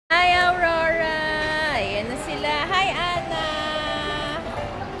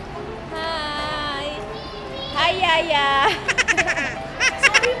Yaya.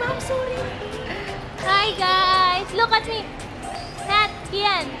 Sorry, ma'am. Sorry. Hi, guys. Look at me. Nat,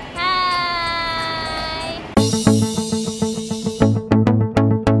 Kian. Hi.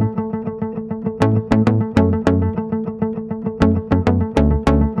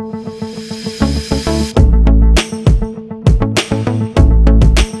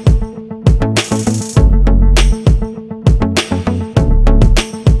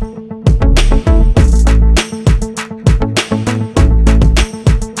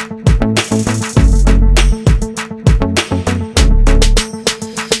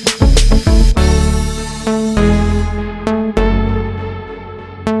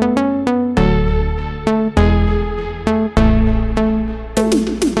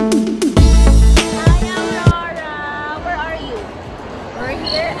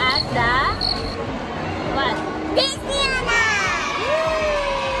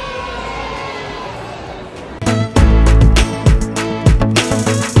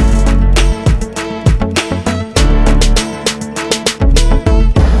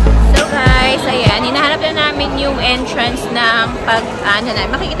 Entrance ng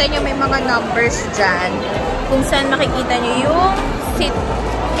makikita nyo may mga numbers dyan kung saan makikita nyo yung seat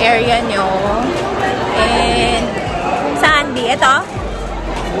area nyo and saan di? Ito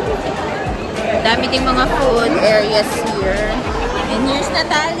dami ding mga food areas here and here's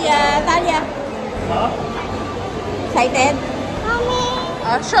Natalia. Talia, excited?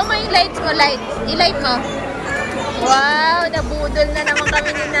 Show mo yung lights mo. I-light mo. Wow, nabudol na naman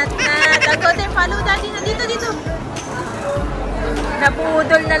kami ni Natnat. Agote, follow daddy na dito.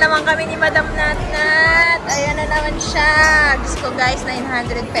 Nabudol na naman kami ni Madam Natnat. Ayan na naman siya. Gusto ko guys,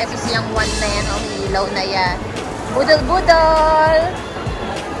 900 pesos yung one na yan. O, ilaw na yan. Budol.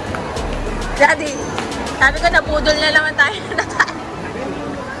 Daddy, sabi ko nabudol na naman tayo na tayo.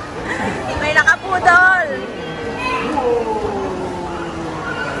 May nakapudol.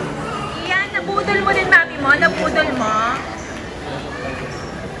 Yan, nabudol mo din mami mo. Nabudol mo.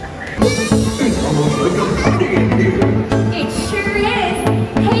 It sure is.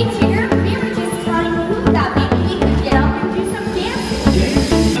 Hey, Tigger, we were just telling you that maybe we could get up and do some dancing.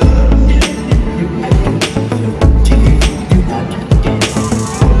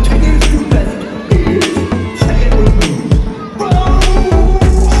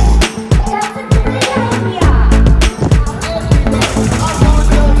 That's a great idea.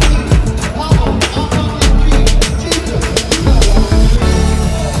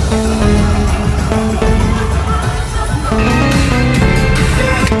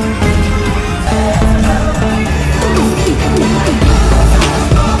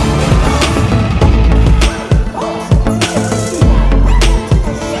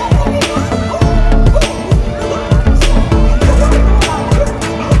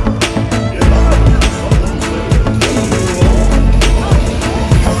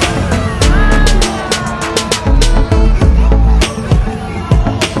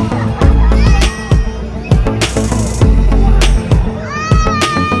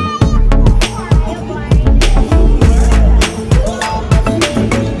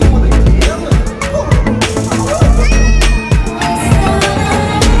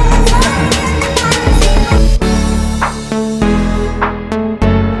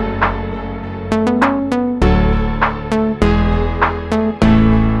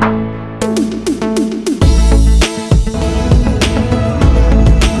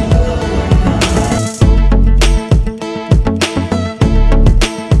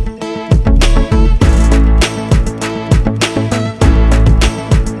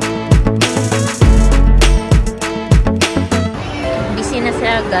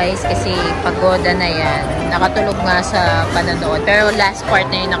 Guys, kasi pagoda na yan. Nakatulog nga sa panonood. Pero last part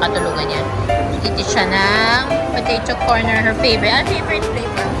na yung nakatulugan yan. Dito siya ng potato corner. Her favorite. Ano favorite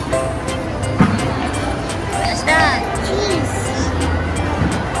flavor? What's that? Cheese.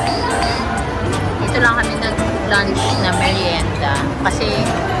 Dito lang kami nag-lunch na merienda. Kasi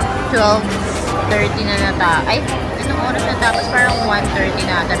 12:30 na natapos. Ay, anong oras natapos? Parang 1:30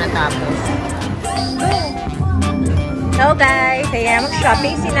 na ata natapos. Hello guys! Ayan,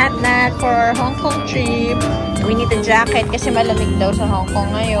 mag-shopping si Natnat for our Hong Kong trip. We need a jacket kasi malamig daw sa Hong Kong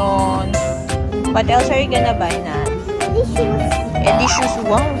ngayon. What else are you gonna buy, Nat? Eddie shoes.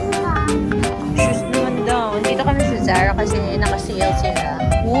 Wow! Shoes naman daw. Dito kami sa Zara kasi naka-sale sila.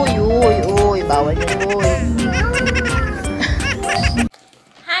 Uy! Bawal yun, uy!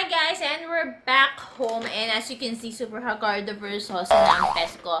 Hi guys! And we're back home. And as you can see, super hagarda-versus na ang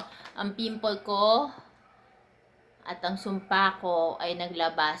test ko. Ang pimple ko at ang sumpa ko ay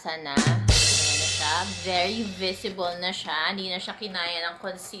naglabasan na. Ayan na siya. Very visible na siya. Hindi na siya kinaya ng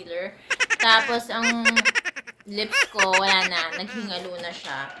concealer. Tapos, ang lips ko, wala na. Naghingalo na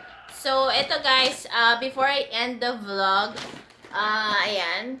siya. So, eto guys, before I end the vlog,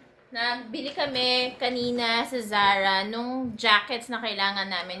 ayan, nabili kami kanina sa Zara nung jackets na kailangan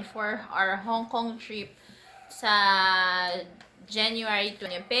namin for our Hong Kong trip sa January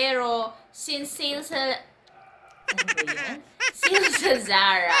 20. Pero, since sale sa... Ano ba yan? Sale sa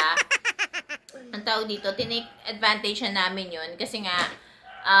Zara, ang tawag dito, tinake advantage na namin yun. Kasi nga,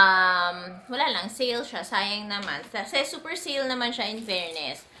 wala lang, sale siya. Sayang naman. Kasi super sale naman siya in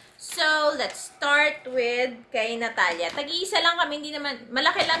fairness. So, let's start with kay Natalia. Tag-iisa lang kami, hindi naman,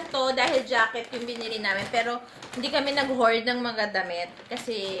 malaki lang to dahil jacket yung binili namin. Pero, hindi kami nag-hoard ng mga damit.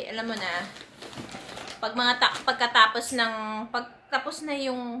 Kasi, alam mo na, pagkatapos na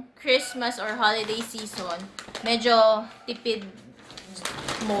yung Christmas or holiday season, medyo tipid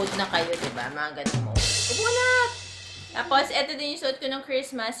mode na kayo, diba? Mga ganun mode. Ubunat! Tapos, eto din yung suot ko ng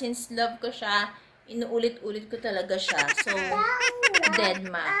Christmas. Since love ko siya, inuulit-ulit ko talaga siya. So, dead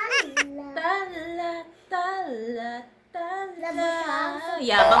ma. Tala, tala, tala.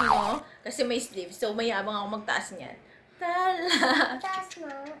 Yabang mo. Kasi may sleeves. So, may yabang ako magtaas niyan. Tala. Taas mo.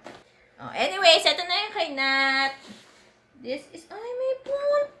 Oh, anyways, eto na yung kay Nat. This is, ay, may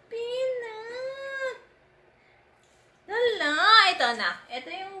ball peanut. Tala. Ito na. Ito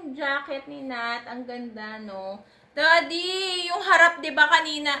yung jacket ni Nat. Ang ganda, no? Daddy, yung harap, di ba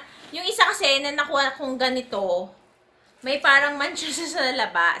kanina, yung isa kasi na nakuha kong ganito, may parang mancha sa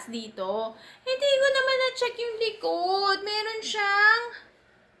labas dito. Hindi ko naman na-check yung likod. Meron siyang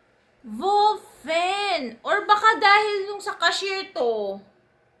Volfen. Or baka dahil nung sa cashier to,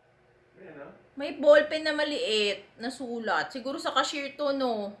 may ballpen na maliit na sulat. Siguro sa cashier to,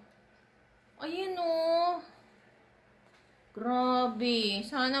 no? Ayun, no? Grabe.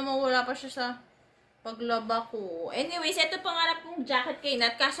 Sana mawala pa siya sa paglaba ko. Anyways, ito pangarap kong jacket kay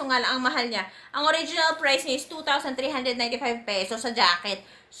Nat. Kaso nga lang, ang mahal niya. Ang original price niya is 2,395 pesos sa jacket.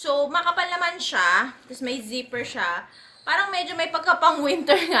 So, makapal naman siya. Tapos may zipper siya. Parang medyo may pagkapang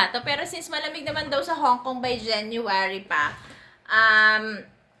winter nga to. Pero since malamig naman daw sa Hong Kong by January pa,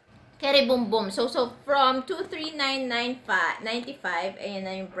 carry boom boom. So from 239.95, ayan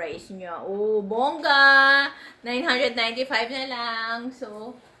na yung price niya. Oh, bongga! 995 na lang.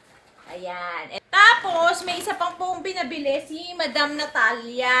 So, ayan. Tapos, may isa pang pong binabili si Madam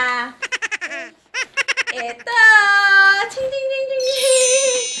Natalia. Eto!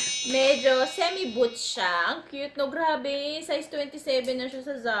 Medyo semi-boots siya. Ang cute, no? Grabe. Size 27 na siya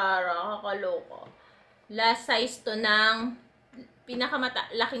sa Zara. Kakaloka. Last size to ng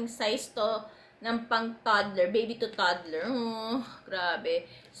pinakamalaking size to ng pang toddler. Baby to toddler. Oh, grabe.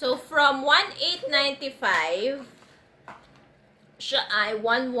 So, from 1,895 siya ay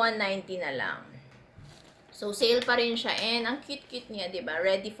 1,190 na lang. So, sale pa rin siya. And, ang cute-cute niya, diba?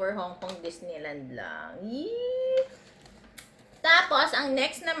 Ready for Hong Kong Disneyland lang. Yee! Tapos, ang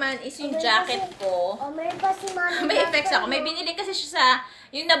next naman is yung jacket ko. Oh, may pa si Mami. May effects ako. May binili kasi siya sa,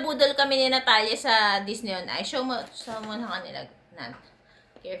 yung Nabudol kami ni Natalia sa Disney on Ice. Show mo sa kanila. Nat.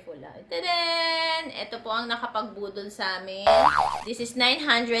 Careful lang. Tadaan! Ito po ang nakapagbudol sa amin. This is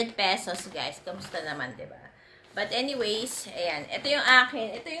 900 pesos, guys. Kamusta naman, diba? But anyways, ayan. Ito yung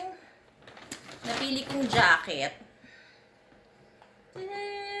akin. Ito yung napili kong jacket.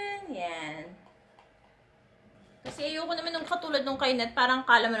 Tadaan! Yan. Kasi ayoko naman nung katulad nung kay Nat, parang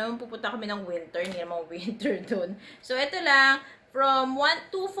kala mo naman pupunta kami ng winter. Hindi naman winter dun. So, ito lang. From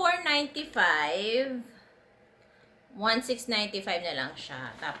 1,2,495, 1,695 na lang siya.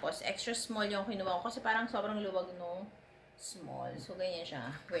 Tapos, extra small yung kinuha ko kasi parang sobrang luwag no small. So, ganyan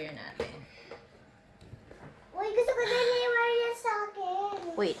siya. Wear natin. Uy, gusto ko din i-wear yan sa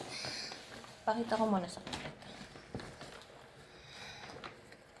akin. Wait. Pakita ko muna sa kanila.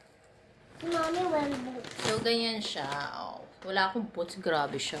 Mami, well boots. So, ganyan siya. Oh, wala akong boots.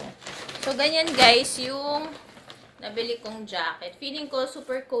 Grabe siya. So, ganyan guys yung nabili kong jacket. Feeling ko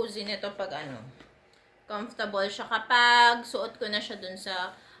super cozy nito pag comfortable siya kapag suot ko na siya dun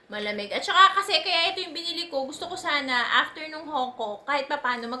sa malamig. At saka kasi kaya ito yung binili ko. Gusto ko sana after nung Hong Kong, kahit pa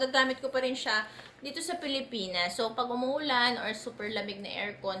paano, magagamit ko pa rin siya dito sa Pilipinas. So, pag umuulan or super lamig na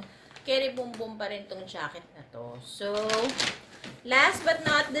aircon, carry boom boom pa rin tong jacket na to. So, last but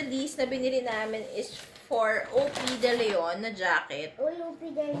not the least na binili namin is for OP De Leon na jacket. Uy, OP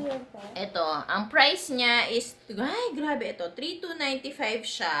De Leon po. Ito, ang price niya is, ay, grabe ito, 3,295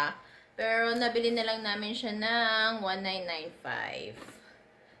 siya. Pero, nabili na lang namin siya ng 1,995.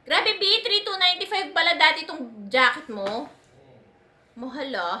 Grabe, B! 3,295 pala dati itong jacket mo.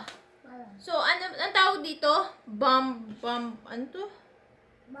 Mahal ah. So, ang tawag dito? Ano to?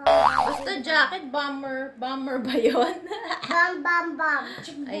 Basta Ito, jacket. Bomber. Bomber ba yun? Bam.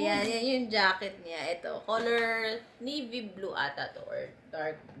 Ayan, yan yung jacket niya. Ito, color navy blue ata to or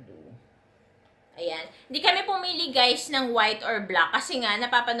dark blue. Ayan. Hindi kami pumili guys ng white or black kasi nga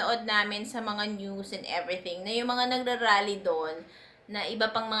napapanood namin sa mga news and everything na yung mga nagrarally doon na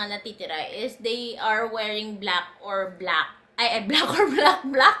iba pang mga natitira is they are wearing black or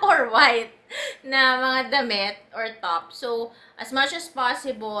white na mga damit or top. So, as much as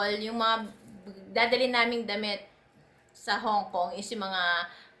possible, yung mga dadali naming damit sa Hong Kong is yung mga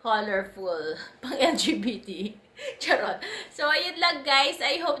colorful pang LGBT. Charot. So, ayun lang guys.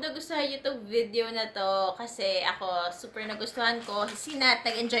 I hope nagustuhan nyo itong video na to kasi ako super nagustuhan ko. Sinat,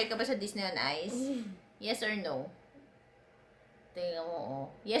 nag-enjoy ka ba sa Disney on Ice? Yes or no? Tingnan mo, oh.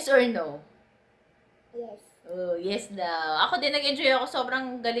 Yes or no? Yes. Oh, yes daw. Ako din nag-enjoy ako.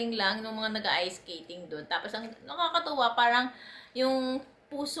 Sobrang galing lang nung mga nag-ice skating doon. Tapos ang nakakatuwa, parang yung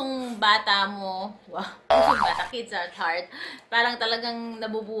pusong bata mo, wow, pusong bata, kids at heart, parang talagang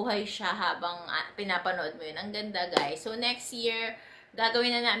nabubuhay siya habang pinapanood mo yun. Ang ganda, guys. So, next year,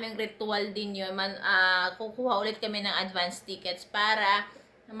 gagawin na namin ritual din yun. Kukuha ulit kami ng advance tickets para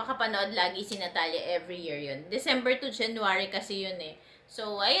makapanood lagi si Natalia every year yun. December to January kasi yun eh.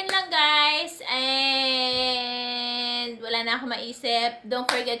 So, ayun lang guys. And wala na ako maisip. Don't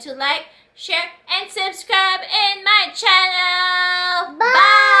forget to like, share, and subscribe in my channel.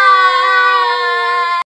 Bye!